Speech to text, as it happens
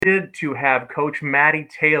to have Coach Maddie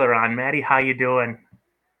Taylor on. Maddie, how you doing?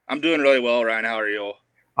 I'm doing really well, Ryan. How are you?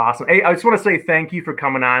 Awesome. Hey, I just want to say thank you for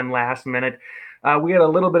coming on last minute. We had a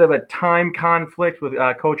little bit of a time conflict with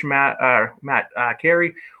Coach Matt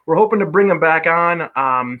Carey. We're hoping to bring him back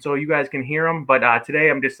on so you guys can hear him. But today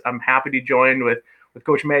I'm happy to join with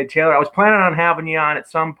Coach Maddie Taylor. I was planning on having you on at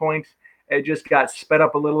some point. It just got sped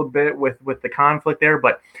up a little bit with the conflict there.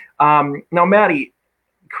 But now, Maddie,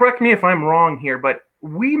 correct me if I'm wrong here, but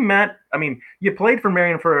we met. I mean, you played for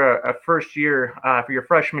Marion for a first year for your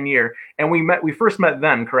freshman year, and we met. We first met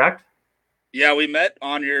then, correct? Yeah, we met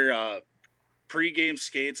on your pregame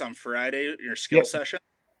skates on Friday, your skill Yep. session.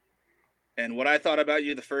 And what I thought about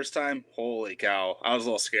you the first time, holy cow, I was a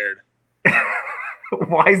little scared.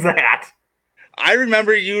 Why is that? I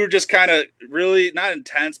remember you were just kind of really not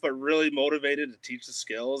intense, but really motivated to teach the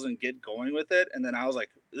skills and get going with it. And then I was like,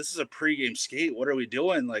 this is a pregame skate. What are we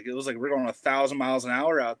doing? Like, it was like we're going 1,000 miles an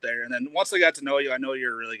hour out there. And then once I got to know you, I know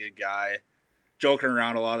you're a really good guy, joking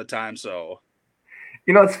around a lot of the time. So,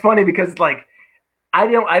 It's funny because like I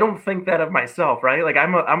don't think that of myself, right? Like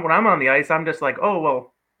when I'm on the ice, I'm just like, oh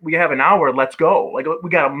well, we have an hour, let's go. Like we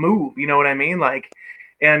gotta move. You know what I mean?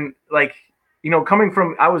 And like coming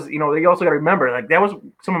from I was you also got to remember like that was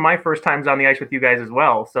some of my first times on the ice with you guys as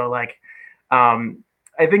well. So like um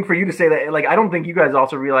I think for you to say that, like, I don't think you guys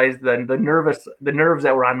also realized the nerves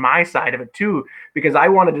that were on my side of it too, because I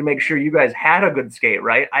wanted to make sure you guys had a good skate,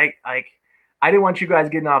 right? I didn't want you guys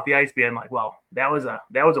getting off the ice being like, well, that was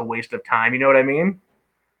a waste of time. You know what I mean?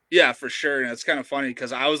 yeah, for sure. And it's kind of funny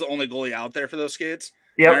because I was the only goalie out there for those skates.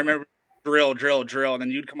 And I Yep. remember drill, drill, drill. And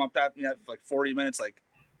then you'd come up at me at like 40 minutes, like,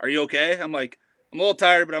 are you okay? I'm like, I'm a little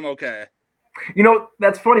tired, but I'm okay.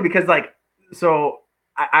 That's funny because like so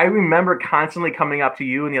I remember constantly coming up to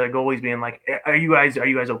you and the other goalies being like, are you guys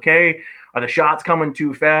okay? Are the shots coming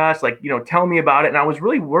too fast? Like, tell me about it. And I was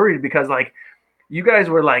really worried because like you guys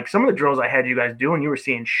were like some of the drills I had you guys doing, you were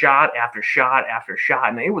seeing shot after shot after shot,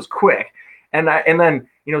 and it was quick. And then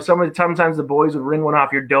sometimes the boys would ring one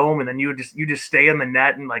off your dome, and then you just stay in the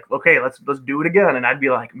net and like, okay, let's do it again. And I'd be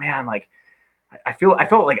like, man, like I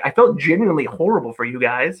felt genuinely horrible for you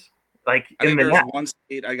guys, like I in think the there was net. one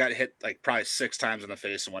skate I got hit like probably 6 times in the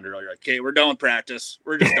face in one drill. You're like, okay, we're done with practice.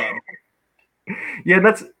 We're just done. Yeah, and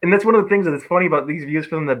that's one of the things that's funny about these views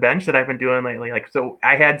from the bench that I've been doing lately. Like, so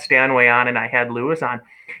I had Stanway on and I had Lewis on,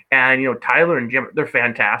 and Tyler and Jim, they're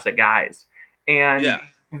fantastic guys, and Yeah.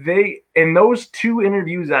 they in those two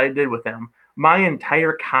interviews I did with them, my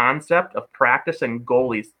entire concept of practice and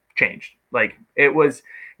goalies changed. Like it was,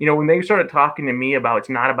 when they started talking to me about it's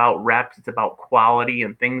not about reps, it's about quality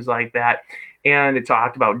and things like that, and it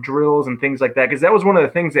talked about drills and things like that because that was one of the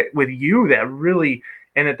things that with you that really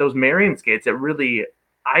and at those Marion skates, it really,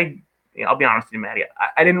 I'll be honest with you, Maddie,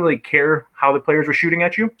 I didn't really care how the players were shooting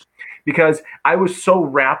at you because I was so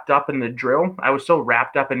wrapped up in the drill. I was so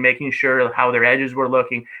wrapped up in making sure how their edges were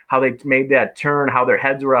looking, how they made that turn, how their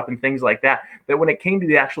heads were up, and things like that. That when it came to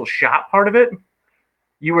the actual shot part of it,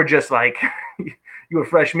 you were just like, you were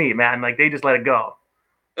fresh meat, man. Like they just let it go.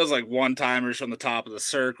 It was like one timers from the top of the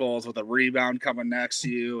circles with a rebound coming next to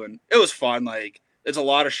you. And it was fun. Like, it's a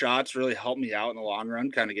lot of shots, really helped me out in the long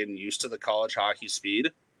run, kind of getting used to the college hockey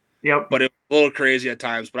speed. Yep. But it was a little crazy at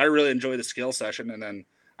times. But I really enjoyed the skill session. And then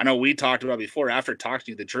I know we talked about before, after talking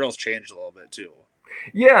to you, the drills changed a little bit too.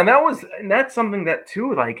 Yeah, and that's something that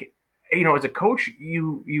too, like, as a coach,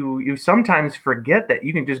 you sometimes forget that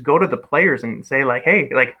you can just go to the players and say like,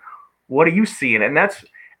 hey, like, what are you seeing? And that's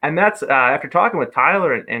after talking with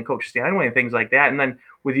Tyler and Coach Stanway and things like that, and then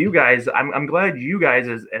with you guys, I'm glad you guys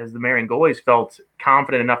as the Marion goalies felt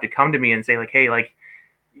confident enough to come to me and say like, hey, like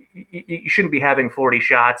you shouldn't be having 40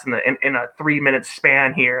 shots in a 3 minute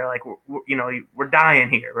span here. Like we're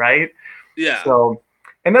dying here, right? Yeah. So,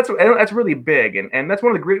 and that's really big, and that's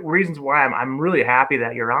one of the great reasons why I'm really happy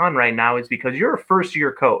that you're on right now is because you're a first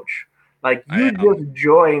year coach. Like I am. you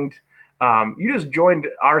just joined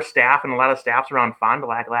our staff and a lot of staffs around Fond du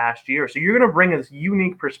Lac last year. So you're going to bring this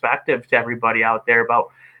unique perspective to everybody out there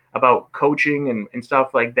about coaching and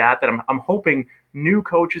stuff like that. That I'm hoping new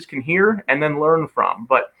coaches can hear and then learn from.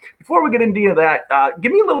 But before we get into that,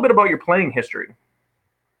 give me a little bit about your playing history.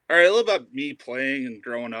 All right, a little about me playing and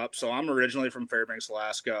growing up. So I'm originally from Fairbanks,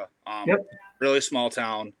 Alaska. Yep. Really small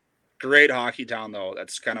town, great hockey town though.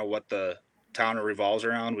 That's kind of what the town revolves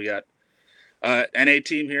around. We got NA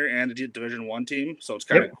team here and a Division One team, so it's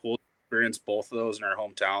kind of Yep. cool to experience both of those in our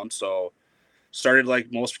hometown. So started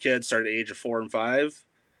like most kids, started at the age of 4 and 5,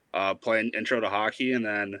 playing intro to hockey, and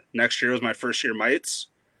then next year was my first year mites.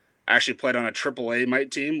 I actually played on a AAA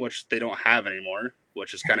mite team, which they don't have anymore,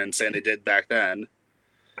 which is kind of insane. They did back then.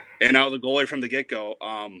 And I was a goalie from the get go.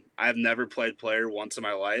 I've never played player once in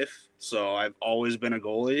my life, so I've always been a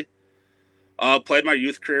goalie. Played my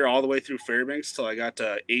youth career all the way through Fairbanks till I got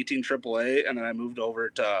to 18 AAA, and then I moved over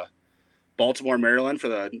to Baltimore, Maryland for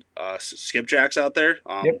the Skipjacks out there.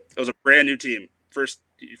 Yep. It was a brand new team, first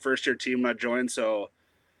year team when I joined. So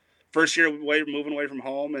first year moving away from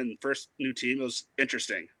home and first new team, it was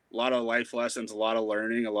interesting. A lot of life lessons, a lot of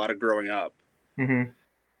learning, a lot of growing up. Mm-hmm.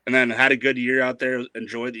 And then had a good year out there,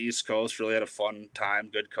 enjoyed the East Coast, really had a fun time,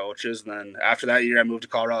 good coaches. And then after that year, I moved to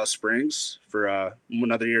Colorado Springs for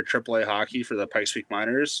another year AAA hockey for the Pikes Peak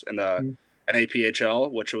Miners and the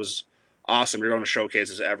NAPHL, which was awesome. You're going to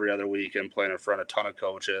showcases every other week and playing in front of a ton of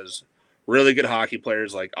coaches. Really good hockey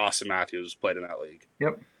players like Austin Matthews played in that league.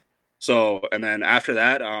 Yep. So, and then after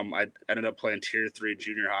that, I ended up playing Tier 3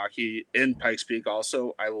 junior hockey in Pikes Peak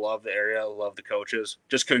also. I love the area, love the coaches,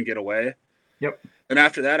 just couldn't get away. Yep. And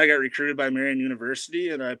after that, I got recruited by Marian University,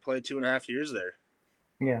 and I played 2.5 years there.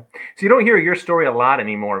 Yeah. So you don't hear your story a lot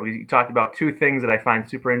anymore. We talked about two things that I find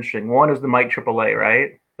super interesting. One is the Mike AAA,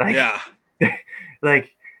 right? Like, yeah.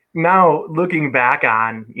 Like now looking back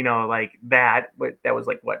on, like that, but that was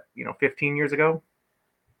like what, 15 years ago?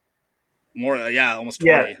 More, yeah, almost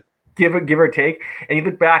 20. Yeah. Give or take. And you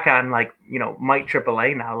look back on like, Mike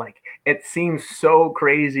AAA now, like it seems so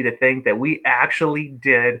crazy to think that we actually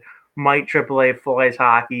did Mike AAA full ice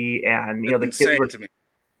hockey, and the kids were, to me.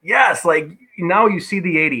 Yes, like now you see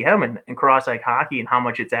the ADM and cross ice hockey and how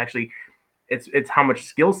much it's actually it's how much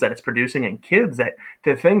skill set it's producing in kids, that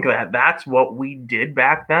to think that that's what we did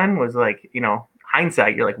back then was like,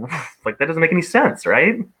 hindsight, you're like that doesn't make any sense,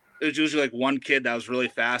 right? It was usually like one kid that was really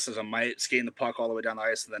fast as a mite skating the puck all the way down the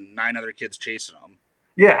ice, and then 9 other kids chasing them.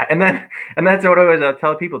 Yeah, and that's what I always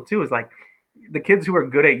tell people too, is like the kids who are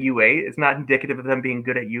good at U8, it's not indicative of them being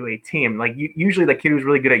good at U18. Like usually the kid who's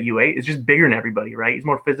really good at U8 is just bigger than everybody, right? He's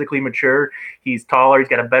more physically mature, he's taller, he's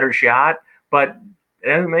got a better shot, but it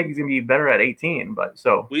doesn't make he's gonna be better at 18. But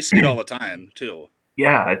so we see it all the time too.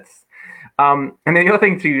 Yeah, it's and then the other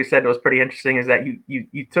thing too you said that was pretty interesting is that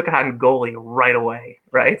you took on goalie right away,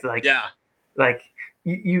 right? It's like, yeah, like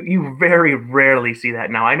you very rarely see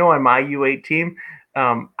that now. I know on my U8 team,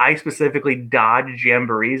 I specifically dodge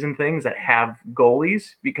jamborees and things that have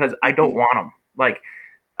goalies because I don't want them. Like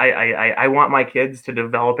I want my kids to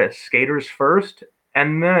develop as skaters first,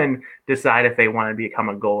 and then decide if they want to become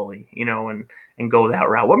a goalie, and go that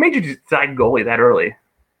route. What made you decide goalie that early?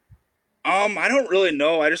 I don't really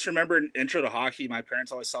know. I just remember in intro to hockey, my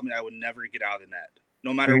parents always told me I would never get out of the net.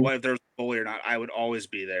 No matter what, if there was a goalie or not, I would always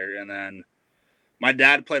be there. And then my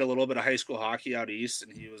dad played a little bit of high school hockey out east,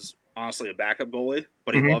 and he was honestly a backup goalie,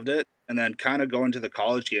 but he loved it. And then kind of going to the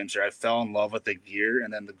college games here, I fell in love with the gear.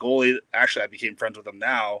 And then the goalie, actually, I became friends with him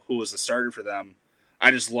now, who was the starter for them.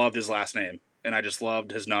 I just loved his last name, and I just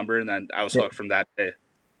loved his number, and then I was hooked from that day.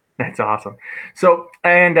 That's awesome. So,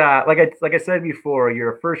 and like I said before,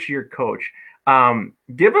 you're a first year coach.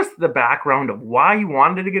 Give us the background of why you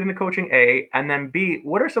wanted to get into coaching, A, and then B,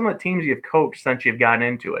 what are some of the teams you've coached since you've gotten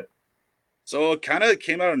into it? So it kind of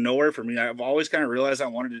came out of nowhere for me. I've always kind of realized I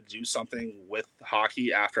wanted to do something with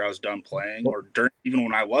hockey after I was done playing, or during, even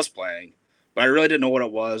when I was playing, but I really didn't know what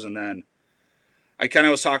it was. And then I kind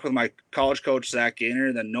of was talking with my college coach, Zach Gaynor,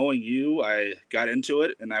 and then knowing you, I got into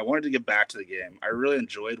it, and I wanted to get back to the game. I really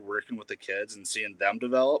enjoyed working with the kids and seeing them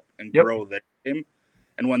develop and grow their game.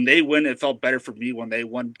 And when they win, it felt better for me when they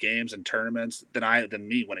won games and tournaments than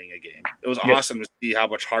me winning a game. It was awesome to see how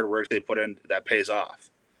much hard work they put in that pays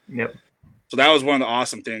off. Yep. So that was one of the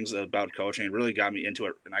awesome things about coaching. It really got me into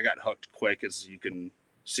it, and I got hooked quick, as you can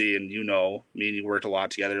see. And me and you worked a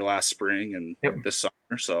lot together last spring and this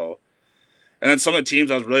summer. So, and then some of the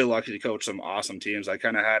teams, I was really lucky to coach some awesome teams. I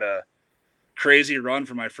kind of had a crazy run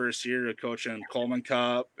for my first year of coaching Coleman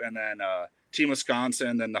Cup, and then Team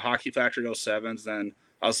Wisconsin, then the Hockey Factory 07s. Then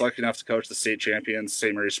I was lucky enough to coach the state champions,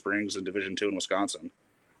 St. Mary Springs, in Division II in Wisconsin.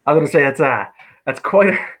 I was going to say that's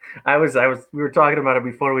quite. We were talking about it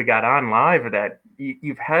before we got on live, that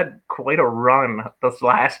you've had quite a run this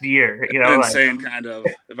last year. Insane, kind of,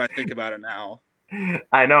 if I think about it now.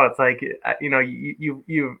 I know, it's like, you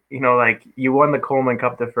won the Coleman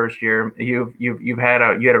Cup the first year. You had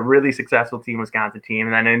a really successful Team Wisconsin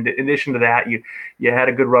team, and then in addition to that, you had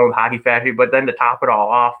a good run with Hockey Factory. But then to top it all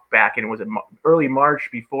off, back in early March,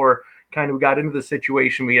 before kind of we got into the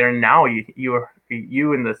situation we are in now, you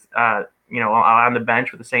and this on the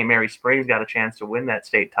bench with the St. Mary Springs got a chance to win that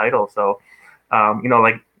state title. So,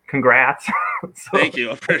 congrats. Thank you.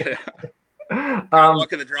 Luck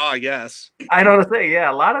of the draw, I guess. I know to say,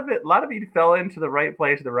 yeah, a lot of you fell into the right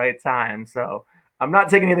place at the right time. So, I'm not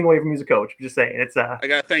taking anything away from you as a coach. I'm just saying it's I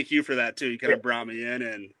gotta thank you for that too. You kind yeah, of brought me in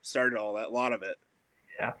and started all that, a lot of it.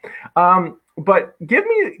 yeah. But give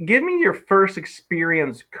me your first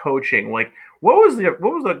experience coaching. Like, what was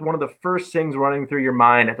like one of the first things running through your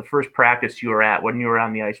mind at the first practice you were at when you were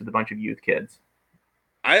on the ice with a bunch of youth kids?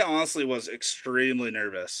 I honestly was extremely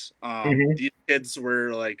nervous. Hmm. These kids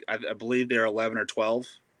were like, I believe they're 11 or 12,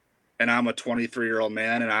 and I'm a 23-year-old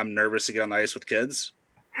man, and I'm nervous to get on the ice with kids.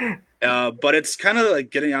 But it's kind of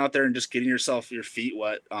like getting out there and just getting your feet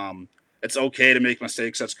wet. It's okay to make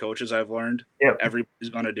mistakes as coaches. I've learned Yep. everybody's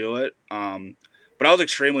going to do it. But I was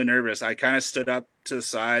extremely nervous. I kind of stood up to the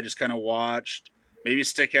side, just kind of watched, maybe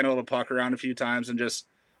stick handled the puck around a few times, and just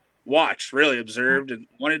watched, really observed, and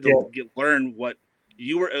wanted to Yeah. learn what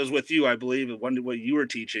you were. It was with you, I believe, and wondered what you were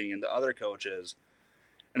teaching and the other coaches.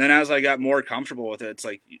 And then as I got more comfortable with it, it's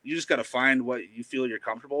like you just got to find what you feel you're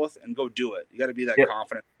comfortable with and go do it. You got to be that Yep.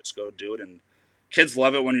 confident, just go do it. And kids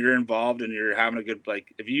love it when you're involved and you're having a good,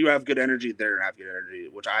 like, if you have good energy, they're gonna have good energy,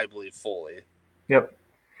 which I believe fully. Yep.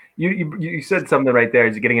 You said something right there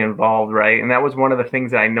is getting involved, right? And that was one of the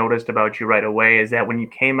things that I noticed about you right away is that when you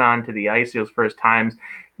came onto the ice those first times,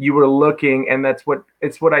 you were looking, and it's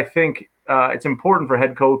what I think it's important for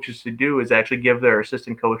head coaches to do is actually give their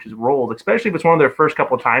assistant coaches roles, especially if it's one of their first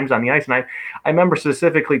couple of times on the ice. And I remember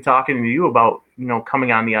specifically talking to you about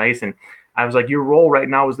coming on the ice, and I was like, your role right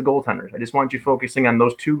now is the goaltenders. I just want you focusing on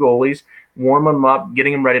those two goalies, warm them up,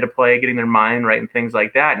 getting them ready to play, getting their mind right, and things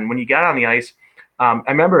like that. And when you got on the ice I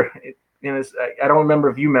remember, I don't remember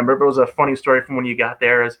if you remember, but it was a funny story from when you got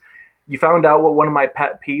there. Is you found out what one of my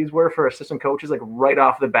pet peeves were for assistant coaches, like right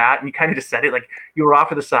off the bat, and you kind of just said it, like you were off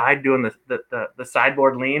to the side doing the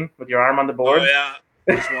sideboard lean with your arm on the Oh boards. yeah,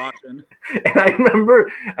 just watching. And I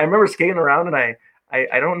remember skating around, and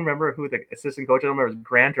I don't remember who the assistant coach. I don't remember if it was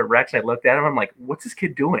Grant or Rex. And I looked at him. I'm like, what's this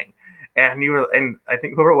kid doing? And I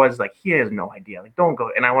think whoever it was like, he has no idea. Like, don't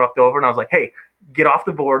go. And I walked over and I was like, hey, get off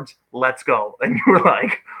the boards. Let's go. And you were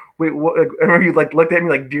like, wait, what? I remember you like looked at me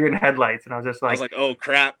like deer in headlights, and I was just I was like, like, oh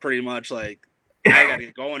crap, pretty much like I gotta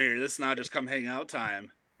get going here. This is not just come hang out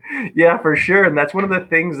time. yeah, for sure. And that's one of the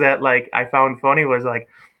things that like I found funny was like,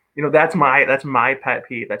 that's my pet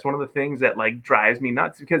peeve. That's one of the things that like drives me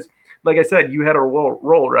nuts because, like I said, you had a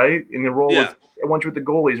role right, and the role was Yeah, I want you with the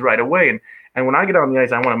goalies right away. And when I get on the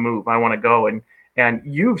ice, I want to move, I want to go, and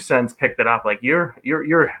you've since picked it up. Like you're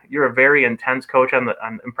a very intense coach on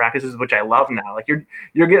in practices, which I love now. Like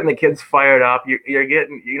you're getting the kids fired up. You're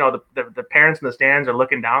getting the parents in the stands are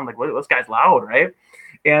looking down like, this guy's loud, right?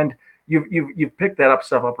 And you've picked that up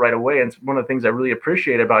stuff up right away. And it's one of the things I really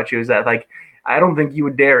appreciate about you is that like I don't think you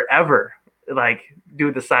would dare ever like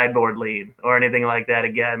do the sideboard lead or anything like that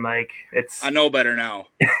again. Like I it's know better now.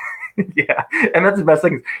 yeah, and that's the best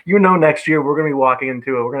thing. Next year we're gonna be walking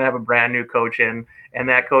into it. We're gonna have a brand new coach in, and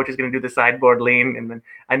that coach is gonna do the sideboard lean, and then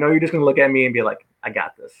I know you're just gonna look at me and be like, "I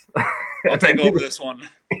got this." I'll take over this one.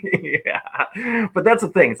 Yeah, but that's the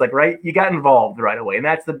thing. It's like right, you got involved right away, and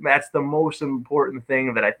that's the most important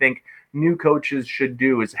thing that I think new coaches should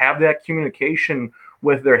do is have that communication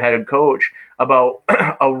with their head coach about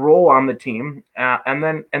a role on the team, and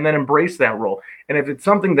then embrace that role. And if it's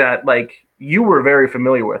something that like you were very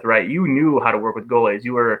familiar with, right? You knew how to work with goalies.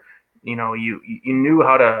 You were, you knew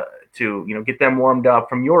how to get them warmed up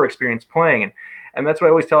from your experience playing, and that's what I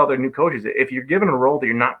always tell other new coaches. If you're given a role that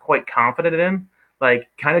you're not quite confident in, like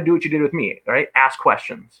kind of do what you did with me, right? Ask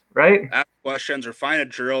questions, right? Ask questions or find a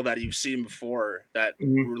drill that you've seen before that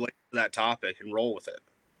Mhm. relates to that topic and roll with it.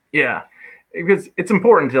 Yeah, because it's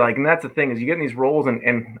important to like, and that's the thing is you get in these roles,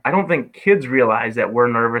 and I don't think kids realize that we're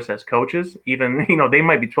nervous as coaches. Even they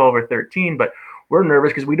might be 12 or 13, but we're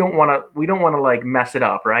nervous because we don't want to like mess it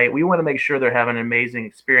up, right? We want to make sure they're having an amazing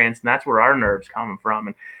experience, and that's where our nerves come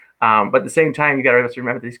from. And but at the same time, you got to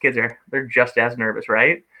remember these kids they're just as nervous,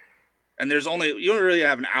 right? And you don't really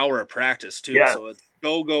have an hour of practice too, Yeah. so it's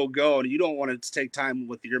go go go, and you don't want to take time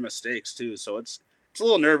with your mistakes too. So it's a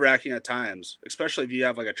little nerve wracking at times, especially if you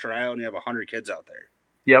have like a tryout and you have 100 kids out there.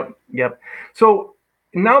 Yep. Yep. So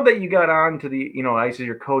now that you got on to the ice as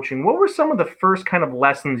you're coaching, what were some of the first kind of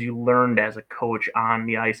lessons you learned as a coach on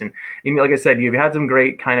the ice? And like I said, you've had some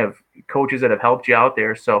great kind of coaches that have helped you out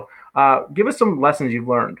there. So give us some lessons you've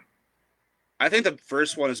learned. I think the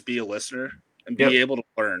first one is be a listener and be Yep. able to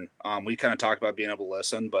learn. We kind of talked about being able to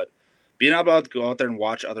listen, but being able to go out there and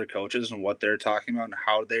watch other coaches and what they're talking about and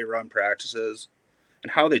how they run practices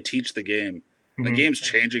and how they teach the game. The Hmm. game's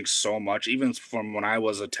changing so much, even from when I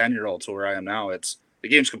was a 10-year-old to where I am now. It's the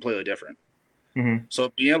game's completely different. Hmm.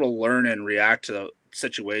 So being able to learn and react to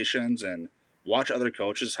situations and watch other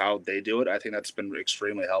coaches how they do it, I think that's been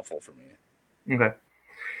extremely helpful for me. Okay.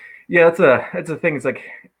 Yeah, that's a thing. It's like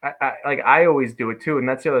I always do it too, and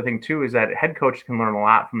that's the other thing too is that head coaches can learn a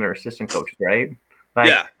lot from their assistant coaches, right? Like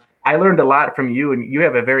Yeah. I learned a lot from you, and you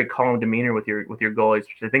have a very calm demeanor with your goalies,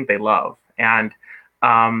 which I think they love. And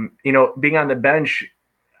being on the bench,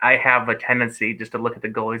 I have a tendency just to look at the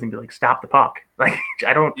goalies and be like, "Stop the puck!" Like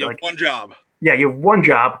I don't You have like. one job. Yeah, you have one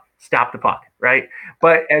job, stop the puck, right?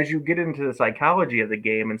 But as you get into the psychology of the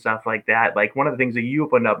game and stuff like that, like one of the things that you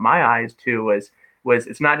opened up my eyes to was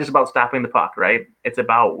it's not just about stopping the puck, right? It's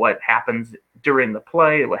about what happens during the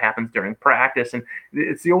play, what happens during practice, and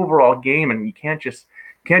it's the overall game. And you can't just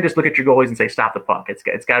look at your goalies and say stop the puck. It's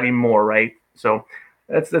got to be more, right? So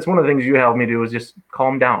that's one of the things you helped me do is just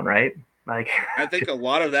calm down, right? Like, I think a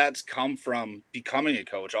lot of that's come from becoming a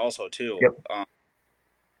coach also too. yep.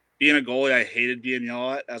 Being a goalie, I hated being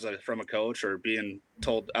yelled at from a coach or being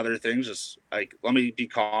told other things. Just like let me be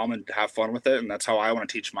calm and have fun with it, and that's how I want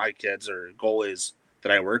to teach my kids or goalies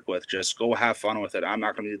that I work with. Just go have fun with it. I'm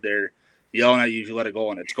not going to be there yelling at you if you let it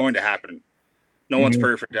go, and it's going to happen. No one's Mm-hmm.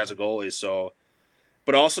 perfect as a goalie, so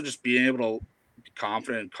but also just being able to be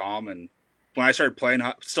confident and calm. And when I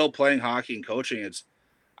started still playing hockey and coaching,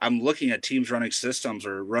 I'm looking at teams running systems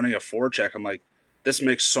or running a forecheck. I'm like, this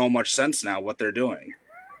makes so much sense now what they're doing.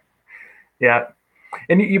 Yeah.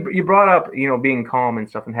 And you brought up, being calm and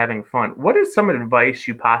stuff and having fun. What is some advice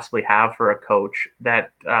you possibly have for a coach that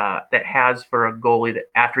has for a goalie that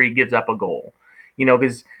after he gives up a goal?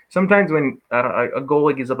 Because sometimes when a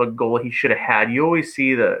goalie gives up a goal he should have had, you always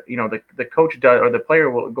see the coach does or the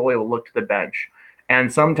goalie will look to the bench,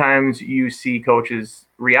 and sometimes you see coaches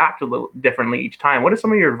react a little differently each time. What is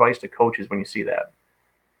some of your advice to coaches when you see that?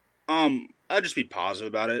 I'd just be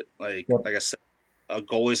positive about it. Yep. Like I said, a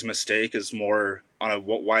goalie's mistake is more on a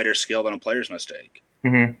wider scale than a player's mistake.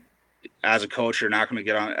 Mm-hmm. As a coach, you're not going to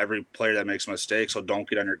get on every player that makes a mistake, so don't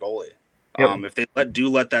get on your goalie. Yep. If they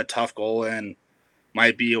let that tough goal in,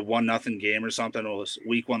 might be a 1-0 game or something, or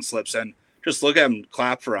week one slips in, just look at him,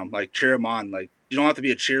 clap for him, like cheer him on. Like you don't have to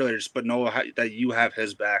be a cheerleader, but know that you have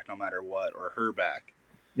his back no matter what, or her back.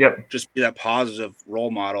 Yep. Just be that positive role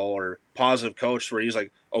model or positive coach where he's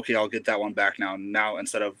like, okay, I'll get that one back now. Now,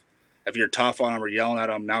 instead of if you're tough on him or yelling at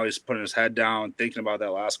him, now he's putting his head down, thinking about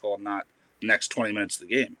that last goal, not the next 20 minutes of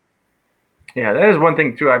the game. Yeah, that is one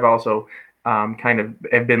thing too. I've also kind of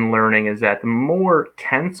have been learning is that the more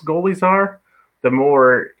tense goalies are, the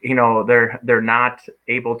more they're not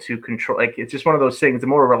able to control. Like it's just one of those things. The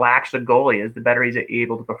more relaxed a goalie is, the better he's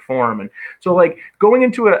able to perform. And so, like going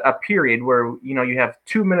into a period where you have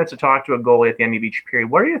 2 minutes to talk to a goalie at the end of each period.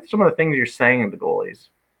 What are some of the things you're saying to the goalies?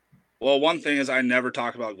 Well, one thing is I never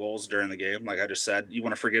talk about goals during the game. Like I just said, you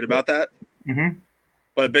want to forget about that. Mm-hmm.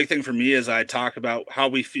 But a big thing for me is I talk about how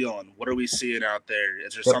we feeling. What are we seeing out there?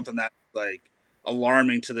 Is there Yep. something that like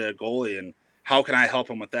alarming to the goalie, and how can I help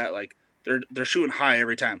them with that? Like they're shooting high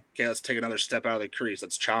every time. Okay, let's take another step out of the crease.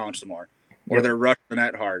 Let's challenge them more. Or Yep. they're rushing the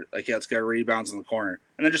net hard. Like yeah, let's get rebounds in the corner,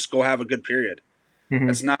 and then just go have a good period. Mm-hmm.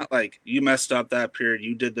 It's not like you messed up that period.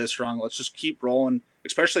 You did this wrong. Let's just keep rolling.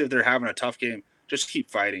 Especially if they're having a tough game, just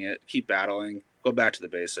keep fighting it. Keep battling. Go back to the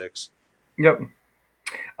basics. Yep.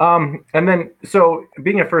 And then, so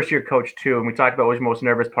being a first year coach too, and we talked about what was the most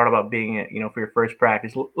nervous part about being, for your first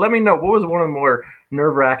practice. Let me know what was one of the more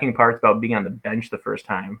nerve wracking parts about being on the bench the first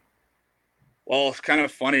time. Well, it's kind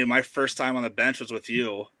of funny. My first time on the bench was with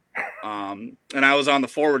you, and I was on the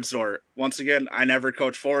forwards door. Once again, I never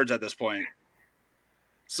coached forwards at this point,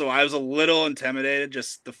 so I was a little intimidated.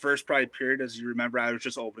 Just the first probably period, as you remember, I was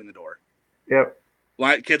just opening the door. Yep.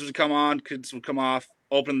 Like kids would come on, kids would come off,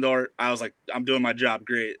 open the door. I was like, I'm doing my job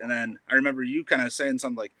great. And then I remember you kind of saying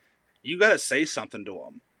something like, you got to say something to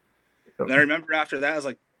them. Yep. And I remember after that, I was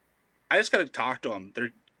like, I just got to talk to them.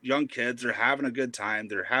 They're young kids. They're having a good time.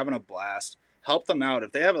 They're having a blast. Help them out.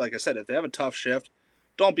 If they have, like I said, if they have a tough shift,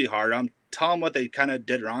 don't be hard on them. Tell them what they kind of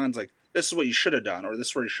did wrong. It's like, this is what you should have done, or this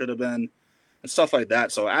is where you should have been, and stuff like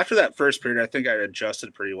that. So after that first period, I think I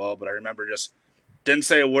adjusted pretty well. But I remember just didn't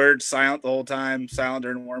say a word, silent the whole time, silent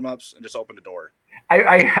during warm ups, and just opened the door.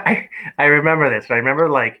 I remember this. I remember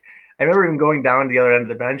even going down to the other end of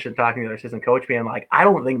the bench and talking to the assistant coach, being like, I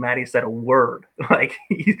don't think Maddie said a word. Like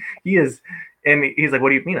he is, and he's like, what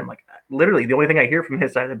do you mean? I'm like, literally, the only thing I hear from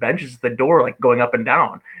his side of the bench is the door like going up and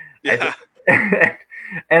down. Yeah.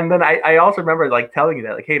 And then I also remember like telling you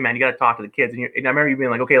that, like, hey man, you got to talk to the kids. And I remember you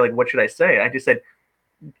being like, okay, like what should I say? And I just said,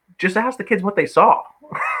 just ask the kids what they saw.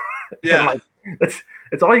 And Yeah. like that's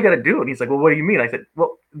It's all you got to do. And he's like, well, what do you mean? I said,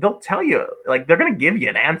 well, they'll tell you, like, they're going to give you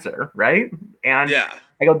an answer, right? And Yeah.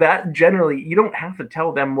 I go, that generally, you don't have to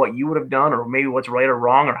tell them what you would have done or maybe what's right or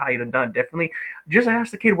wrong or how you'd have done it differently. Just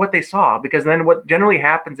ask the kid what they saw, because then what generally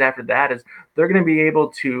happens after that is they're going to be able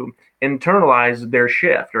to internalize their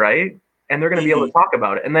shift, right? And they're going to be able Hmm. to talk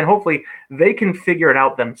about it. And then hopefully they can figure it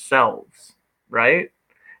out themselves, right?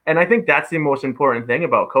 And I think that's the most important thing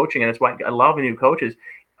about coaching. And that's why I love new coaches.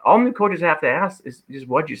 All new coaches have to ask is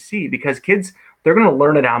what you see, because kids, they're going to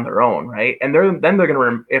learn it on their own, right? And they're going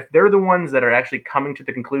to, if they're the ones that are actually coming to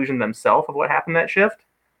the conclusion themselves of what happened that shift,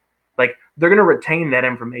 like they're going to retain that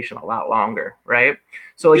information a lot longer, right?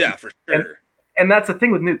 So like, Yeah, for and sure. that's the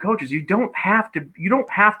thing with new coaches. You don't have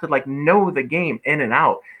to like know the game in and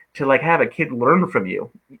out to like have a kid learn from you.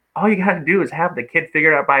 All you got to do is have the kid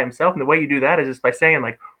figure it out by himself. And the way you do that is just by saying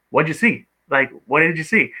like, what'd you see? Like, what did you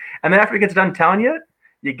see? And then after he gets done telling you,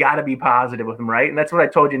 you got to be positive with him, right? And that's what I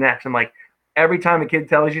told you next. I'm like, every time a kid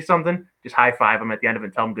tells you something, just high five him at the end of it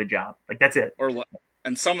and tell him good job. Like, that's it.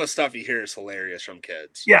 And some of the stuff you hear is hilarious from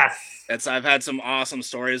kids. Yes. I've had some awesome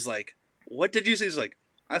stories like, what did you see? He's like,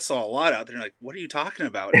 I saw a lot out there. And like, what are you talking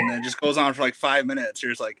about? And then it just goes on for like 5 minutes.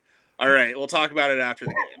 You're just like, all right, we'll talk about it after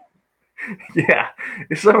the game. Yeah,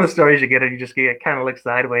 some of the stories you get, and you just get kind of look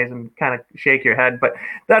sideways and kind of shake your head. But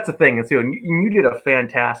that's the thing too, and you did a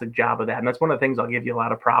fantastic job of that. And that's one of the things I'll give you a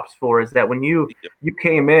lot of props for, is that when you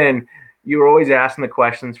came in, you were always asking the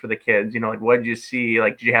questions for the kids. You know, like what did you see?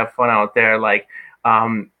 Like, did you have fun out there? Like,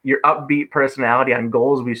 your upbeat personality on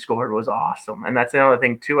goals we scored was awesome. And that's another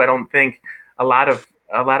thing too. I don't think a lot of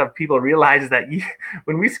people realize that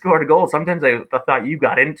when we scored a goal, sometimes I thought you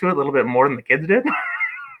got into it a little bit more than the kids did.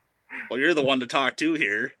 Well, you're the one to talk to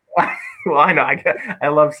here. Well, I know I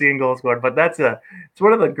love seeing goals scored, but it's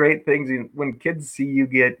one of the great things when kids see you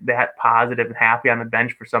get that positive and happy on the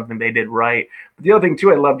bench for something they did right. But the other thing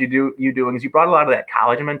too, I loved you doing is you brought a lot of that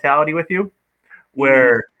college mentality with you, Mm-hmm.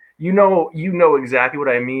 where you know exactly what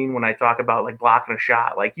I mean when I talk about like blocking a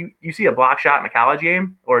shot. Like you see a block shot in a college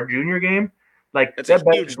game or a junior game, like It's a that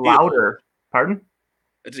bench is huge deal. louder. Pardon?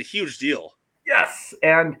 It's a huge deal. Yes,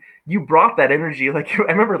 and you brought that energy. Like I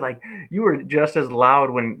remember, like you were just as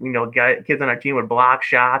loud when kids on our team would block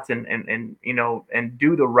shots and and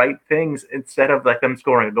do the right things instead of like them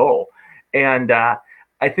scoring a goal. And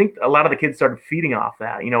I think a lot of the kids started feeding off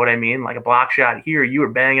that. You know what I mean? Like a block shot here, you were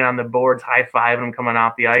banging on the boards, high fiving them coming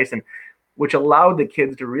off the ice, and which allowed the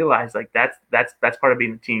kids to realize like that's part of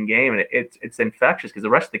being a team game, and it's infectious because the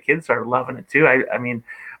rest of the kids started loving it too. I mean,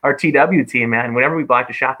 our TW team, man, whenever we blocked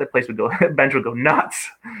a shot, that place would go bench would go nuts.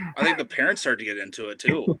 I think the parents started to get into it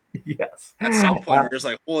too. Yes, At some point, we are just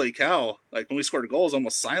like, holy cow! Like when we scored a goal, it was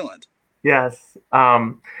almost silent. yes.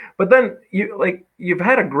 But then you've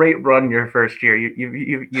had a great run your first year.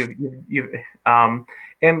 Um,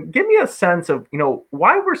 and give me a sense of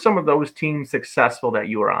why were some of those teams successful that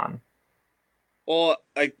you were on? Well,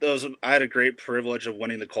 like those, I had a great privilege of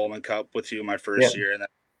winning the Coleman Cup with you my Yeah. first year, and then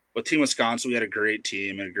with Team Wisconsin, we had a great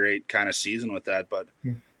team and a great kind of season with that. But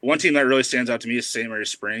one team that really stands out to me is St. Mary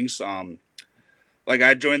Springs. Like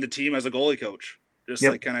I joined the team as a goalie coach, just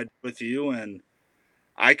Yep. like kind of with you, and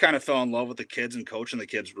I kind of fell in love with the kids and coaching the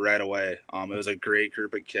kids right away. It was a great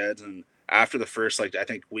group of kids, and after the first like I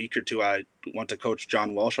think week or two, I went to Coach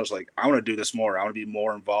John Welsh. I was like, I want to do this more. I want to be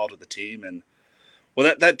more involved with the team, and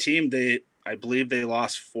well, that team I believe they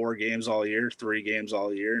lost 4 games all year, 3 games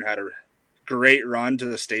all year, and had a great run to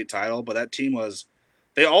the state title. But that team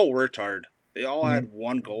they all worked hard. They all Mhm. had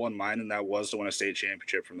one goal in mind, and that was to win a state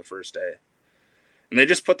championship from the first day. And they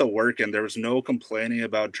just put the work in. There was no complaining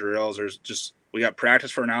about drills. There's just we got practice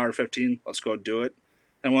for an hour 15. Let's go do it.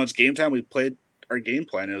 And when it's game time, we played our game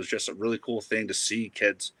plan. It was just a really cool thing to see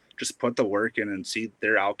kids just put the work in and see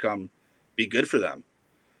their outcome be good for them.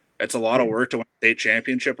 It's a lot of work to win a state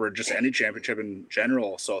championship or just any championship in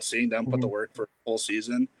general. So seeing them put the Mhm. work for a whole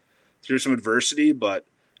season through some adversity, but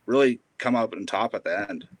really come up on top at the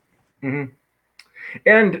end. Mhm.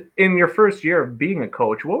 And in your first year of being a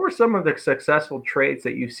coach, what were some of the successful traits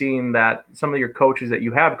that you've seen that some of your coaches that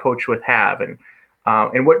you have coached with have,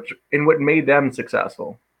 and what made them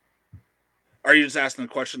successful? Are you just asking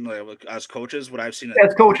the question like, as coaches, what I've seen As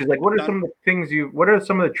other coaches, like coaches what are done? some of the things what are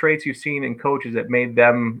some of the traits you've seen in coaches that made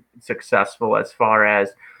them successful as far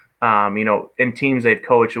as in teams they've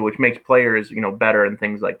coached, which makes players better and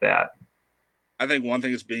things like that. I think one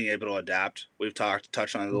thing is being able to adapt. We've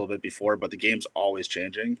touched on it a little bit before, but the game's always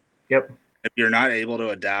changing. Yep. If you're not able to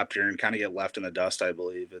adapt, you're kind of get left in the dust. I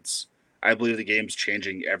believe the game's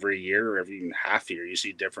changing every year or every even half year. You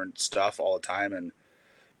see different stuff all the time, and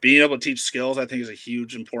being able to teach skills, I think, is a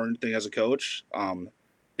huge important thing as a coach.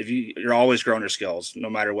 you're always growing your skills, no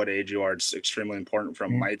matter what age you are. It's extremely important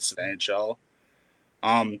from Mhm. mites to NHL.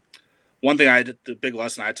 Um, One thing the big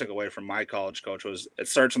lesson I took away from my college coach was it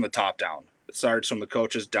starts from the top down. It starts from the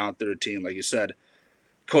coaches down through the team. Like you said,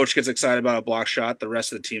 coach gets excited about a block shot, the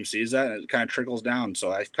rest of the team sees that, and it kind of trickles down.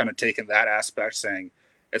 So I've kind of taken that aspect, saying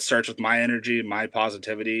it starts with my energy, my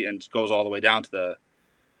positivity, and goes all the way down to the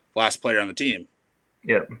last player on the team.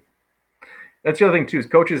 Yeah. That's the other thing too is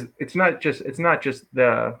coaches. It's not just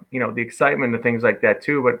the the excitement and things like that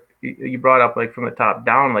too. But you brought up like from the top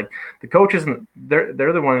down, like the coaches, they're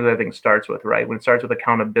the ones that I think starts with right when it starts with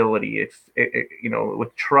accountability.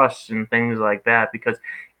 With trust and things like that. Because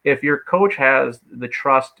if your coach has the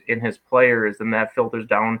trust in his players, then that filters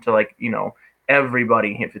down to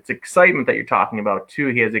everybody. If it's excitement that you're talking about too,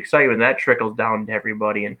 he has excitement that trickles down to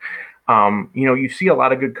everybody. And you see a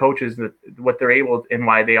lot of good coaches that what they're able and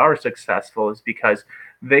why they are successful is because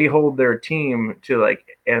they hold their team to a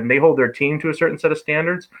certain set of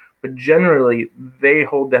standards, but generally they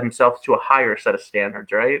hold themselves to a higher set of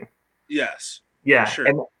standards, right? Yes, for Yeah,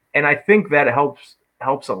 sure. and I think that helps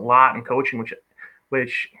a lot in coaching,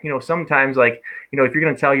 which sometimes if you're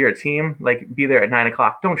going to tell your team like be there at 9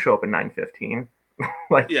 o'clock, don't show up at 9:15,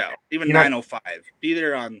 like Yeah, even you're not. 9:05. Be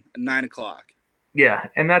there on 9 o'clock. Yeah,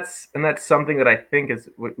 and that's something that I think is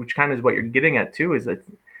which kind of is what you're getting at too is that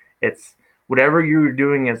it's whatever you're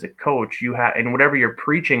doing as a coach, you have and whatever you're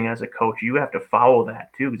preaching as a coach, you have to follow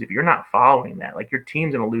that too. Because if you're not following that, like your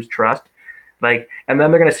team's gonna lose trust. And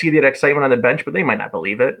then they're gonna see that excitement on the bench, but they might not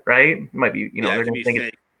believe it, right? It might be, Yeah, they're it can gonna be think it's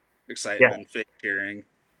fake yeah. excitement, fake cheering.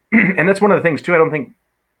 And that's one of the things too. I don't think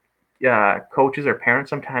coaches or parents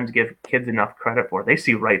sometimes give kids enough credit for. They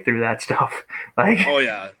see right through that stuff. Like Oh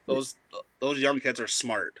yeah, those young kids are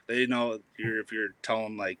smart. They know if you're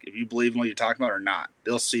telling like if you believe in what you're talking about or not,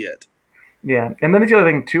 they'll see it. Yeah, and then the other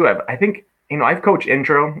thing too, I think I've coached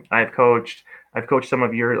intro, I've coached some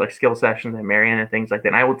of your like skill sessions at Marion and things like that.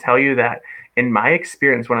 And I will tell you that in my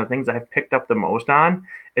experience, one of the things I've picked up the most on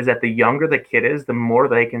is that the younger the kid is, the more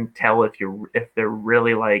they can tell if they're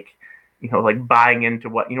really like buying into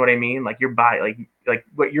what what I mean. Like you're buying like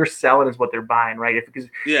what you're selling is what they're buying, right? Because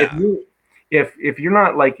if Yeah, you if you're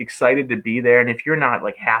not like excited to be there and if you're not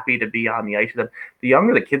like happy to be on the ice with them, the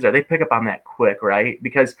younger the kids are, they pick up on that quick, right?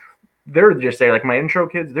 Because they're just there like my intro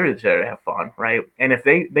kids, they're just there to have fun, right? And if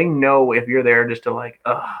they know if you're there just to like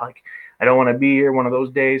I don't want to be here one of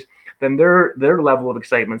those days, then their level of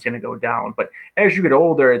excitement's going to go down. But as you get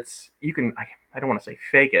older, I don't want to say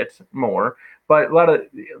fake it more, but a lot of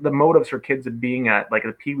the motives for kids of being at like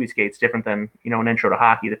the Pee Wee skate's different than an intro to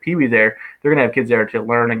hockey. The Pee Wee they're gonna have kids there to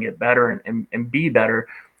learn and get better and be better.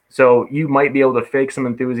 So you might be able to fake some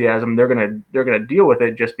enthusiasm. They're gonna deal with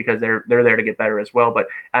it just because they're there to get better as well. But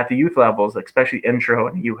at the youth levels, especially intro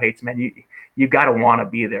and U hates, man, you gotta want to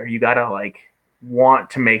be there. You gotta like want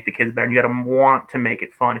to make the kids better. You gotta want to make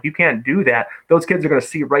it fun. If you can't do that, those kids are gonna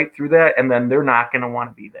see right through that, and then they're not gonna want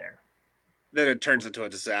to be there. then it turns into a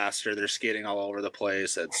disaster. They're skating all over the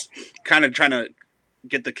place. It's kind of trying to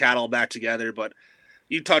get the cattle back together. But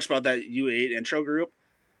you touched about that U8 intro group.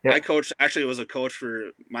 I Yep. coached, actually was a coach for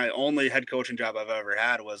my only head coaching job I've ever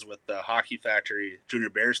had was with the Hockey Factory Junior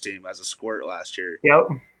Bears team as a squirt last year. Yep.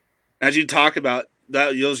 As you talk about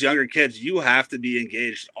that, those younger kids, you have to be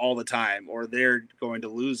engaged all the time or they're going to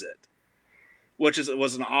lose it. Which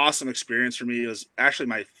was an awesome experience for me. It was actually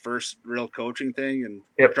my first real coaching thing and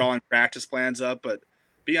Yep. drawing practice plans up, but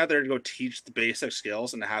being out there to go teach the basic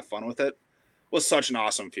skills and to have fun with it was such an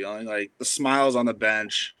awesome feeling. Like the smiles on the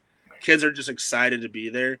bench, kids are just excited to be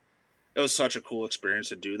there. It was such a cool experience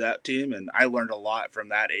to do that team, and I learned a lot from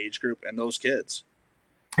that age group and those kids.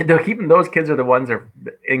 And keeping those kids are the ones that are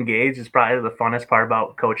engaged is probably the funnest part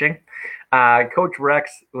about coaching. Coach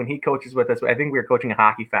Rex, when he coaches with us, I think we were coaching a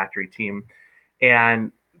Hockey Factory team,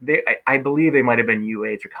 and I believe they might have been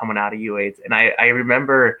U8s or coming out of U8s. And I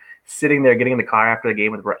remember sitting there getting in the car after the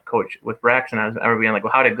game with Rex, and I remember being like,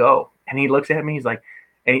 "Well, how'd it go?" And he looks at me, he's like,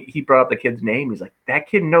 and he brought up the kid's name. He's like, "That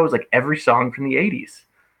kid knows like every song from the '80s."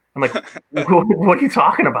 I'm like, "What are you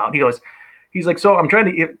talking about?" He's like, so I'm trying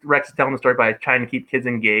to get Rex is telling the story by trying to keep kids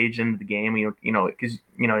engaged in the game, because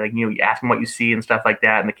you ask them what you see and stuff like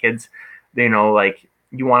that, and the kids, like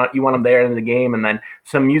you want them there in the game, and then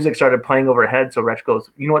some music started playing overhead, so Rex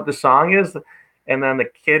goes, you know what the song is, and then the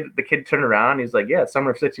kid turned around, and he's like, yeah,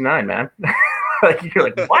 Summer of '69, man. Like you're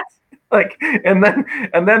like what? Like and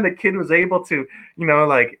then the kid was able to,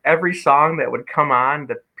 like every song that would come on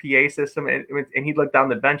the PA system, and he'd look down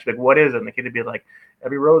the bench like, what is it? And the kid would be like,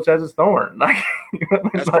 every rose has its thorn. Like,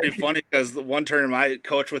 That's like pretty funny because the one term I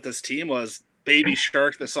coached with this team was Baby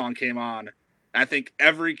Shark. The song came on, And I think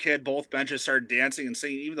every kid, both benches started dancing and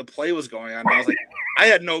singing. Even the play was going on. And I was like, I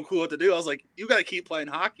had no clue what to do. I was like, you got to keep playing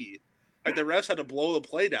hockey. Like the refs had to blow the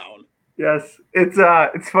play down. Yes,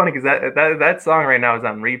 it's funny because that song right now is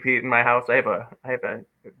on repeat in my house. I have a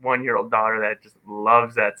 1 year old daughter that just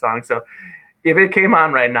loves that song. So if it came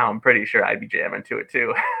on right now, I'm pretty sure I'd be jamming to it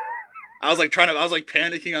too. I was like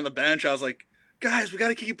panicking on the bench. I was like, guys, we got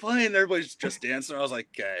to keep playing. And everybody's just dancing. I was like,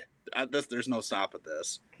 okay, there's no stop at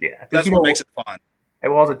this. Yeah, That's what makes it fun. I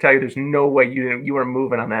will also tell you, there's no way you were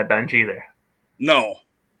moving on that bench either. No,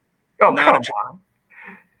 Oh not come a on!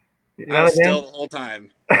 You I know was what I still the whole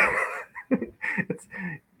time. it's,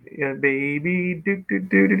 yeah, baby,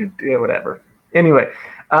 yeah, whatever. Anyway,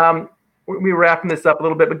 we're wrapping this up a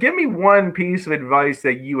little bit, but give me one piece of advice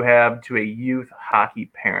that you have to a youth hockey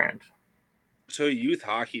parent. So, a youth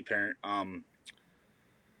hockey parent,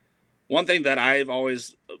 one thing that I've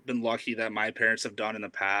always been lucky that my parents have done in the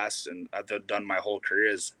past and I've done my whole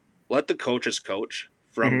career is let the coaches coach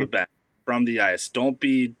from Mm-hmm. the bench, from the ice. Don't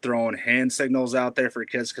be throwing hand signals out there for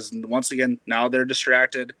kids because once again, now they're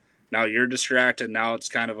distracted. Now you're distracted. Now it's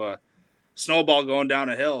kind of a snowball going down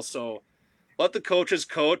a hill. So let the coaches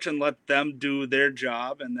coach and let them do their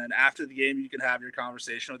job. And then after the game, you can have your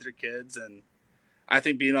conversation with your kids. And I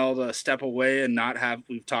think being able to step away and not have,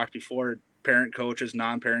 we've talked before, parent coaches,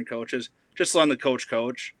 non-parent coaches, just letting the coach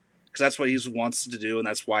because that's what he wants to do and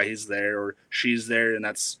that's why he's there or she's there. And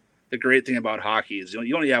that's the great thing about hockey is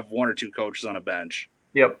you only have one or two coaches on a bench.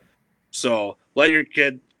 Yep. So let your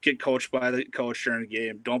kid get coached by the coach during the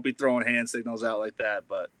game. Don't be throwing hand signals out like that,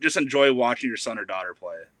 but just enjoy watching your son or daughter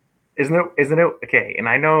play. Isn't it okay? And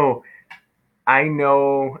I know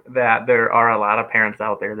that there are a lot of parents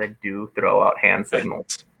out there that do throw out hand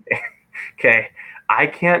signals. Okay. I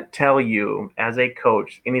can't tell you as a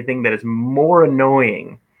coach anything that is more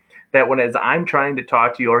annoying that when as I'm trying to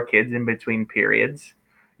talk to your kids in between periods,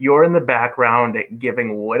 you're in the background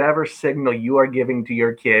giving whatever signal you are giving to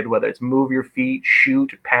your kid, whether it's move your feet,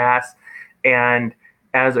 shoot, pass. And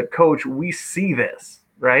as a coach, we see this,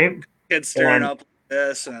 right? Kids staring And up like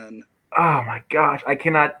this and oh my gosh, I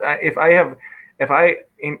cannot. If I have, if I,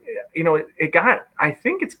 you know, it got. I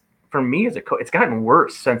think it's for me as a coach. It's gotten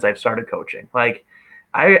worse since I've started coaching. Like,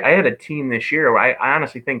 I had a team this year where I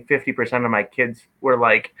honestly think 50% of my kids were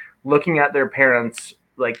like looking at their parents,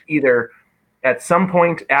 like either at some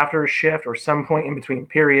point after a shift or some point in between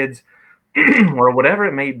periods, or whatever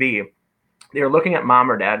it may be. They're looking at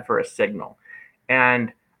mom or dad for a signal,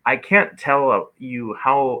 and I can't tell you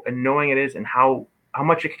how annoying it is and how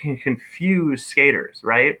much it can confuse skaters,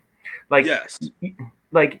 right? Like, yes.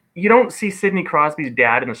 like you don't see Sidney Crosby's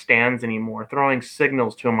dad in the stands anymore throwing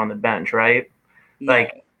signals to him on the bench, right? No.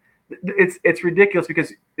 Like, it's ridiculous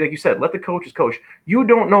because, like you said, let the coaches coach. You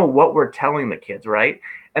don't know what we're telling the kids, right?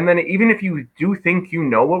 And then even if you do think you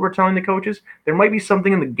know what we're telling the coaches, there might be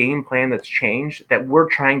something in the game plan that's changed that we're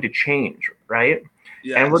trying to change, right?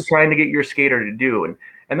 And we're Yes. trying to get your skater to do.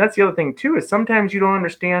 And that's the other thing too is sometimes you don't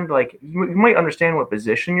understand. Like you might understand what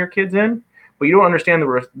position your kid's in, but you don't understand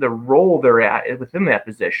the role they're at within that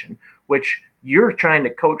position, which you're trying to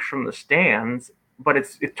coach from the stands, but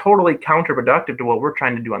it's totally counterproductive to what we're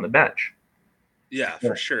trying to do on the bench. Yeah, Yeah.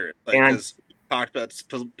 for sure. Like, And because talked about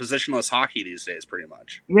positionless hockey these days, pretty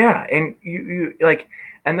much. yeah, and you like,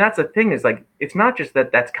 and that's the thing is like it's not just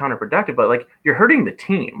that that's counterproductive, but like you're hurting the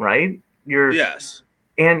team, right? You're Yes.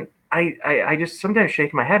 and I just sometimes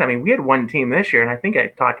shake my head. I mean, we had one team this year, and I think I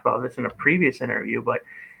talked about this in a previous interview, but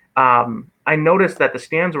I noticed that the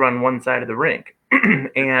stands were on one side of the rink, And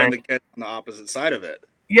and the kid on the opposite side of it.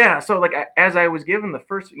 yeah, so like as I was given the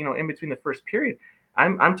first, in between the first period,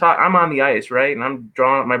 I'm on the ice, right, and I'm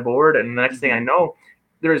drawing up my board, and the next thing I know,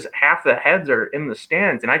 there's half the heads are in the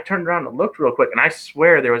stands, and I turned around and looked real quick, and I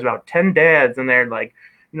swear there was about 10 dads in there, like,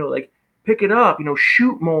 like pick it up,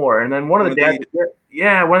 shoot more, and then one of One the of dads, the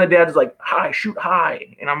yeah, one of the dads is like, high, shoot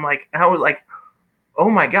high, and I was like, oh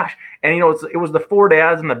my gosh, and it was the four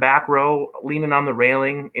dads in the back row leaning on the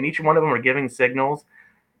railing, and each one of them were giving signals.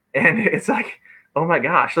 And it's like, oh my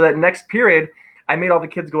gosh. So that next period, I made all the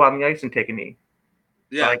kids go on the ice and take a knee.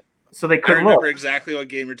 yeah. Like, so they I couldn't look. remember exactly what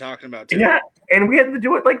game you're talking about too. Yeah. And we had to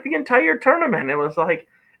do it like the entire tournament. It was like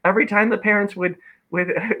every time the parents would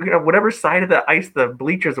whatever side of the ice the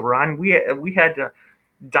bleachers were on, we had to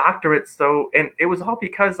doctor it. So, and it was all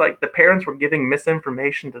because like the parents were giving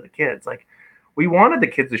misinformation to the kids. Like we wanted the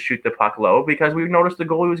kids to shoot the puck low because we noticed the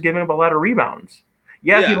goalie was giving up a lot of rebounds.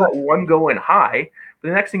 Yeah, he Yeah. let one go in high, but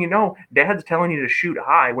the next thing you know, dad's telling you to shoot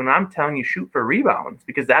high when I'm telling you shoot for rebounds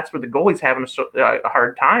because that's where the goalie's having a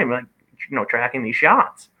hard time, like, tracking these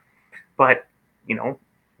shots. But, you know,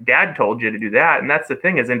 dad told you to do that. And that's the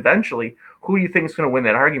thing is eventually, who do you think is going to win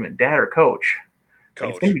that argument, dad or coach? Like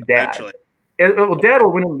it's going Coach, to be dad. eventually. Well, dad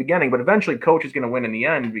will win in the beginning, but eventually coach is going to win in the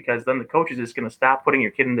end because then the coach is just going to stop putting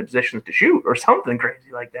your kid in the positions to shoot or something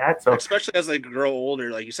crazy like that. So, Especially as they grow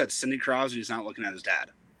older, like you said, Sidney Crosby's not looking at his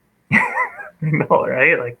dad. no,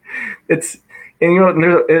 right? Like it's, and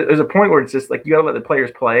there's a point where it's just like you got to let the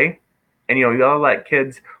players play, and you got to let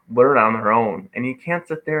kids learn on their own, and you can't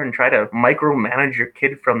sit there and try to micromanage your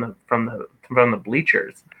kid from the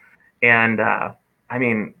bleachers. And I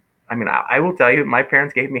mean, I will tell you, my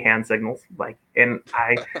parents gave me hand signals, like, and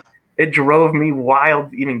it drove me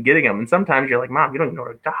wild even getting them. And sometimes you're like, Mom, you don't even know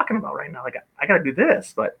what I'm talking about right now. Like, I got to do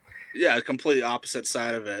this, but yeah, completely opposite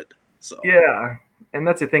side of it. So yeah, and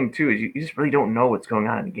that's the thing too is you just really don't know what's going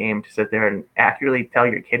on in the game to sit there and accurately tell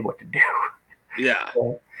your kid what to do. yeah,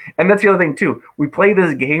 And that's the other thing too. We play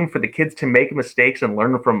this game for the kids to make mistakes and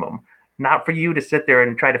learn from them, not for you to sit there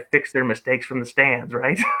and try to fix their mistakes from the stands,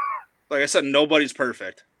 right? like I said, nobody's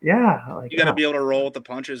perfect. Yeah, like You got to be able to roll with the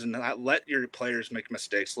punches and not let your players make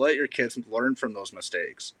mistakes. Let your kids learn from those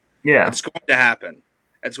mistakes. yeah, It's going to happen.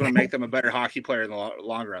 It's going to make them a better hockey player in the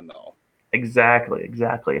long run, though. exactly.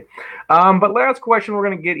 But last question we're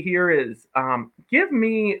gonna get here is, give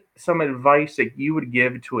me some advice that you would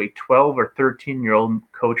give to a 12 or 13-year-old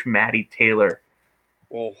Coach Matty Taylor.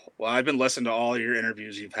 Well, I've been listening to all your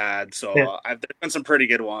interviews you've had, so Yeah. there's been some pretty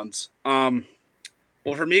good ones.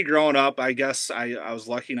 Well, for me growing up, I guess I was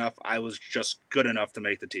lucky enough. I was just good enough to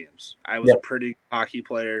make the teams. I was Yep. a pretty hockey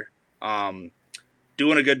player,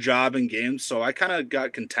 doing a good job in games. So I kind of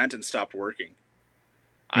got content and stopped working.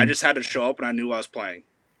 I just had to show up and I knew I was playing,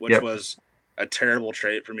 which Yep. was a terrible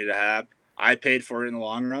trait for me to have. I paid for it in the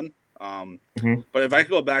long run. Mhm. But if I could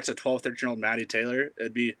go back to 12, 13-year-old Matty Taylor,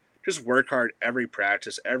 it'd be just work hard every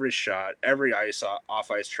practice, every shot, every off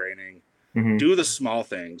ice training. Mhm. Do the small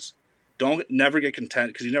things. Don't never get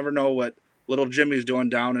content because you never know what little Jimmy's doing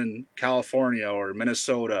down in California or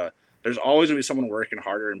Minnesota. There's always gonna be someone working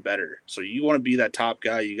harder and better. So you want to be that top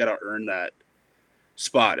guy. You got to earn that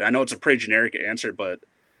spot. And I know it's a pretty generic answer, but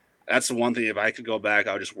that's the one thing. If I could go back,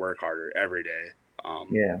 I would just work harder every day.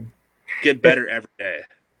 Yeah. Get better every day.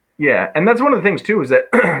 Yeah, and that's one of the things too is that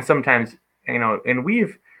sometimes and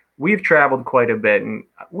we've traveled quite a bit, and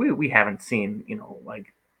we haven't seen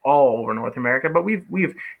like all over North America, but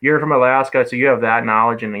you're from Alaska, so you have that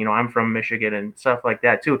knowledge, and I'm from Michigan and stuff like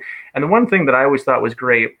that too. And the one thing that I always thought was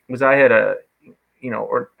great was I had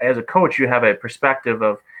or as a coach, you have a perspective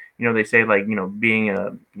of they say like being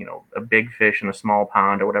a big fish in a small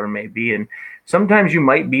pond or whatever it may be, and sometimes you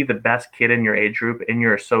might be the best kid in your age group in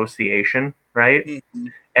your association, right? Mm-hmm.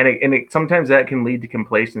 And sometimes that can lead to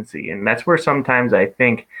complacency, and that's where sometimes I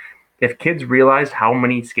think if kids realized how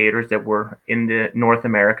many skaters that were in North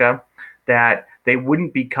America, that they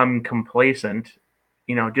wouldn't become complacent,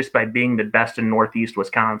 just by being the best in Northeast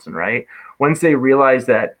Wisconsin, right? Once they realize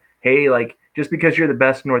that, hey, like just because you're the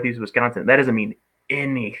best in Northeast Wisconsin, that doesn't mean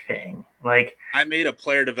anything. Like I made a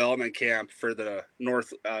player development camp for the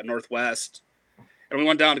Northwest, and we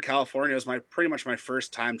went down to California. It was pretty much my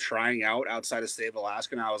first time trying out outside of state of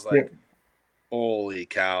Alaska, and I was like, holy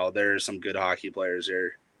cow, there's some good hockey players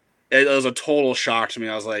here. It was a total shock to me.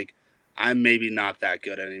 I was like, I'm maybe not that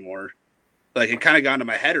good anymore. Like it kind of got into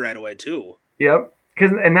my head right away too. yep,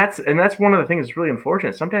 because and that's one of the things that's really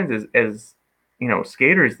unfortunate. Sometimes as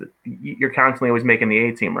skaters, you're constantly always making the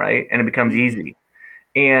A team, right? And it becomes easy,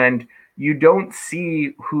 and you don't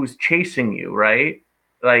see who's chasing you, right?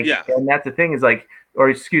 Like, Yeah, and that's the thing is like, or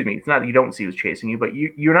excuse me, it's not that you don't see who's chasing you, but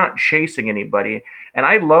you're not chasing anybody. And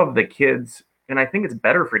I love the kids, and I think it's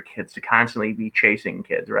better for kids to constantly be chasing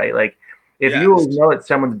kids, right? Like, if you yes, always know that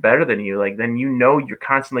someone's better than you, like then you're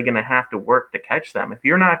constantly going to have to work to catch them. If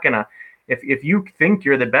you're not gonna, if you think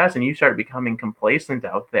you're the best and you start becoming complacent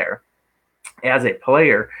out there as a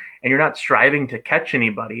player and you're not striving to catch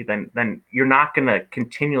anybody, then you're not going to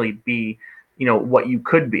continually be, what you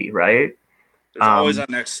could be, right? there's always Um,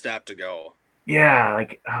 a next step to go. yeah,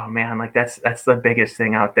 like oh man, like that's the biggest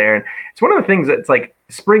thing out there, and it's one of the things that's like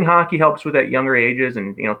spring hockey helps with at younger ages,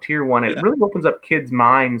 and tier one, it Yeah, really opens up kids'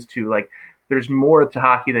 minds to like there's more to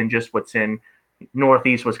hockey than just what's in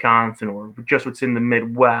Northeast Wisconsin or just what's in the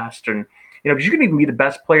Midwest, and because you can even be the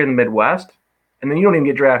best player in the Midwest, and then you don't even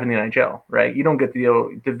get drafted in the NHL, right? You don't get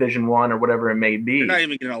the Division One or whatever it may you're not be.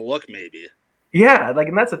 even gonna look maybe. Yeah, like,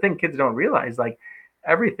 and that's the thing kids don't realize. Like,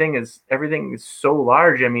 everything is so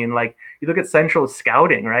large. I mean, like, you look at Central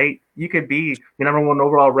scouting, right? You could be the number one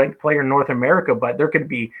overall ranked player in North America, but there could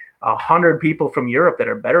be 100 people from Europe that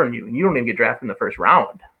are better than you, and you don't even get drafted in the first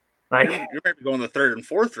round. Like, You're maybe going the third and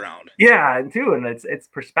fourth round. yeah, and too, and it's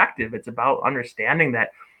perspective. It's about understanding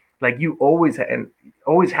that. Like you always have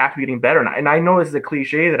to be getting better. And I know this is a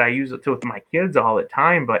cliche that I use it to with my kids all the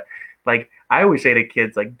time, but like I always say to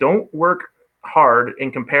kids, like don't work hard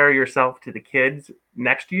and compare yourself to the kids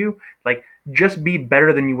next to you. Like just be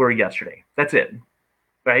better than you were yesterday. That's it.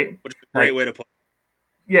 Right? which is a great Like way to put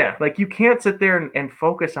yeah, like you can't sit there and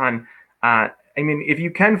focus on I mean, if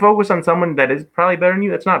you can focus on someone that is probably better than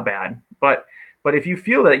you, that's not bad. But if you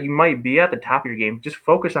feel that you might be at the top of your game, just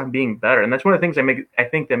focus on being better. And that's one of the things I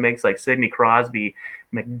think that makes like Sidney Crosby,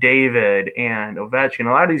 McDavid, and Ovechkin, a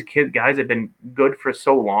lot of these guys have been good for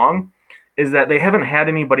so long, is that they haven't had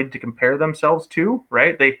anybody to compare themselves to,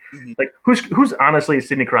 right? They it. Mhm. like who's honestly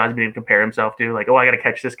Sidney Crosby to compare himself to? Like, oh, I got to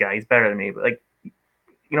catch this guy, he's better than me. But like,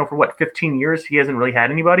 for what 15 years he hasn't really had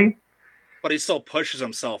anybody. But he still pushes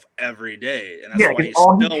himself every day, and that's Yeah, why because he's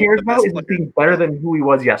all he still one of cares the about best is just players in being the better world. than who he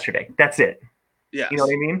was yesterday. That's it. You know what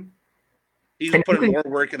I Yes, mean? he's And you putting can, more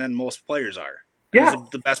work in than most players are, and he's yeah,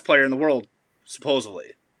 the best player in the world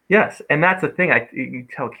supposedly. yes, and that's the thing. You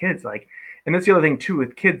tell kids like, and that's the other thing too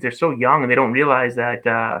with kids. They're so young and they don't realize that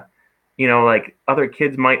like other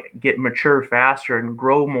kids might get mature faster and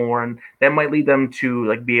grow more, and that might lead them to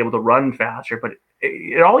like be able to run faster. But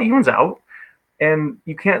it all evens out. And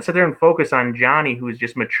you can't sit there and focus on Johnny, who's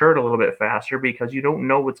just matured a little bit faster, because you don't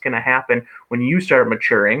know what's going to happen when you start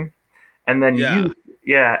maturing. And then Yeah,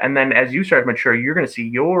 yeah, and then as you start maturing, you're going to see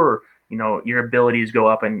your abilities go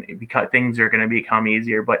up, and because things are going to become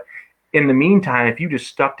easier. But in the meantime, if you just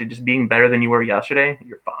stuck to just being better than you were yesterday,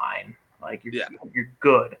 you're fine. Like yeah, you're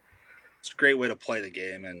good. it's a great way to play the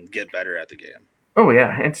game and get better at the game. Oh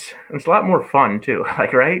yeah, it's a lot more fun too.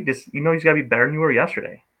 Like right, just you just got to be better than you were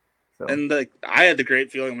yesterday. So And I had the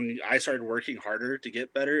great feeling when I started working harder to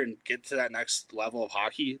get better and get to that next level of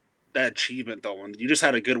hockey. That achievement though, when you just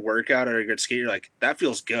had a good workout or a good skate, you're like, that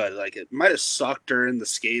feels good. Like it might have sucked during the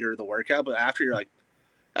skate or the workout, but after you're like,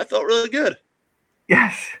 that felt really good.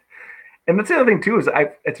 yes, and that's the other thing too is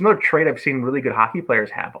it's another trait I've seen really good hockey players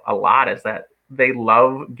have a lot is that they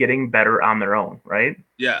love getting better on their own, right?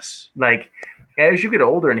 Yes. Like as you get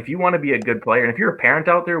older, and if you want to be a good player, and if you're a parent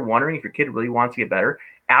out there wondering if your kid really wants to get better,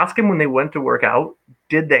 ask them when they went to work out,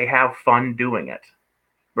 did they have fun doing it?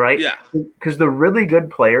 Right? Yeah. Because the really good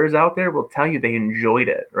players out there will tell you they enjoyed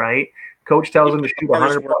it, right? Coach tells Which them to is the shoot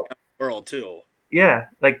hardest 100 work bucks. in the world too. Yeah,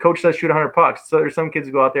 like coach says shoot 100 pucks. So there's some kids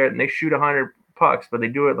who go out there and they shoot 100 pucks, but they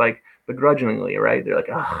do it like begrudgingly, right? They're like,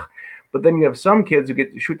 ugh. But then you have some kids who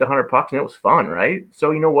get to shoot the 100 pucks and it was fun, right?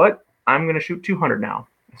 So you know what? I'm going to shoot 200 now.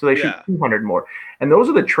 So they shoot Yeah. 200 more. And those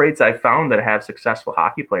are the traits I found that have successful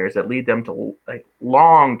hockey players that lead them to like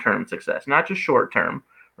long-term success, not just short-term,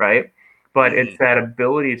 right? But Mm-hmm. it's that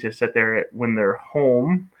ability to sit there when they're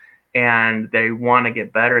home and they want to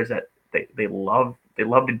get better is that they love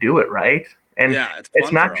to do it, right? And Yeah, it's it's fun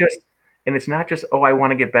for not them. just and it's not just oh I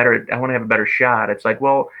want to get better, I want to have a better shot. It's like,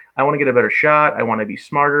 well, I want to get a better shot, I want to be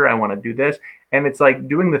smarter, I want to do this. And it's like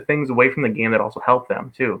doing the things away from the game that also help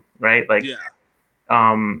them too, right? Like Yeah.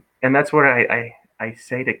 and that's what I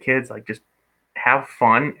say to kids, like just have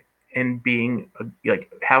fun and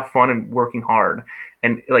like have fun and working hard.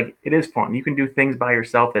 And like it is fun, you can do things by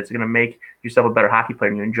yourself that's going to make yourself a better hockey player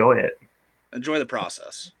and you enjoy it. Enjoy the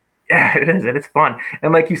process. Yeah, it is. It's fun.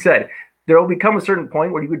 And like you said, there will become a certain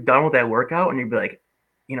point where you get done with that workout and you'd be like,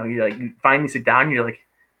 you finally sit down and you're like,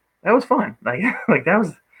 that was fun. Like, like that was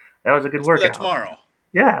a good Let's do that workout. tomorrow.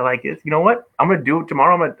 Yeah, like it's, you know what? I'm gonna do it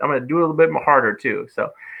tomorrow. I'm gonna do it a little bit more harder too.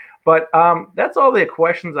 So, but that's all the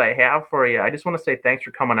questions I have for you. I just want to say thanks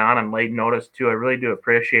for coming on late notice too. I really do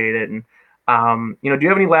appreciate it. And do you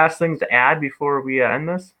have any last things to add before we end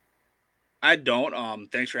this? I don't.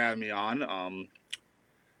 Thanks for having me on.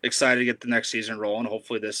 Excited to get the next season rolling.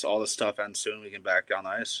 Hopefully all this stuff ends soon. We can back on the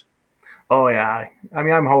ice. Oh yeah. I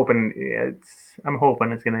mean, I'm hoping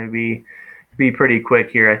it's gonna be pretty quick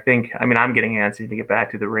here. I think. I mean, I'm getting antsy to get back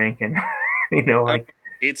to the rink, and I've like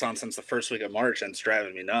dates on since the first week of March, and it's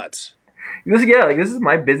driving me nuts. like this is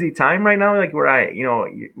my busy time right now. Like where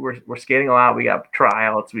we're skating a lot. We got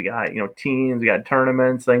tryouts, we got teams, we got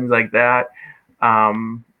tournaments, things like that.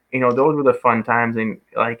 Those were the fun times, and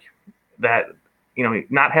like that.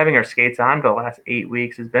 Not having our skates on for the last 8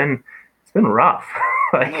 weeks it's been rough.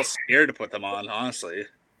 I'm a Like, little scared to put them on, honestly.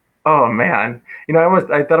 oh man, I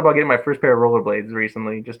thought about getting my first pair of rollerblades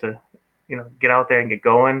recently just to get out there and get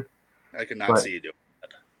going. I could not But see you doing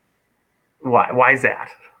that. why is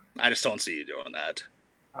that? I just don't see you doing that.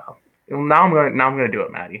 Well, now I'm gonna do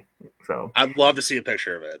it, Maddie. So I'd love to see a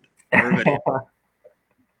picture of it or a video.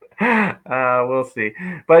 we'll see.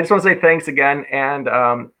 But I just want to say thanks again, and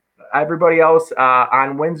everybody else,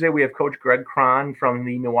 on Wednesday, we have Coach Greg Cron from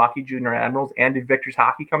the Milwaukee Junior Admirals and the Victors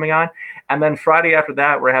Hockey coming on. And then Friday after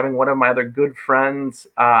that, we're having one of my other good friends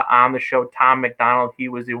on the show, Tom McDonald. He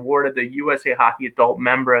was awarded the USA Hockey Adult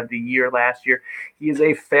Member of the Year last year. He is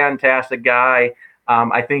a fantastic guy.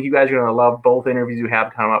 I think you guys are going to love both interviews you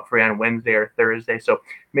have coming up for you on Wednesday or Thursday. So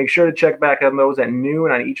make sure to check back on those at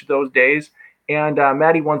noon on each of those days. And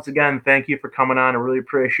Maddie, once again, thank you for coming on. I really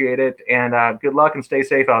appreciate it. And good luck and stay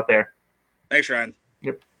safe out there. Thanks, Ryan.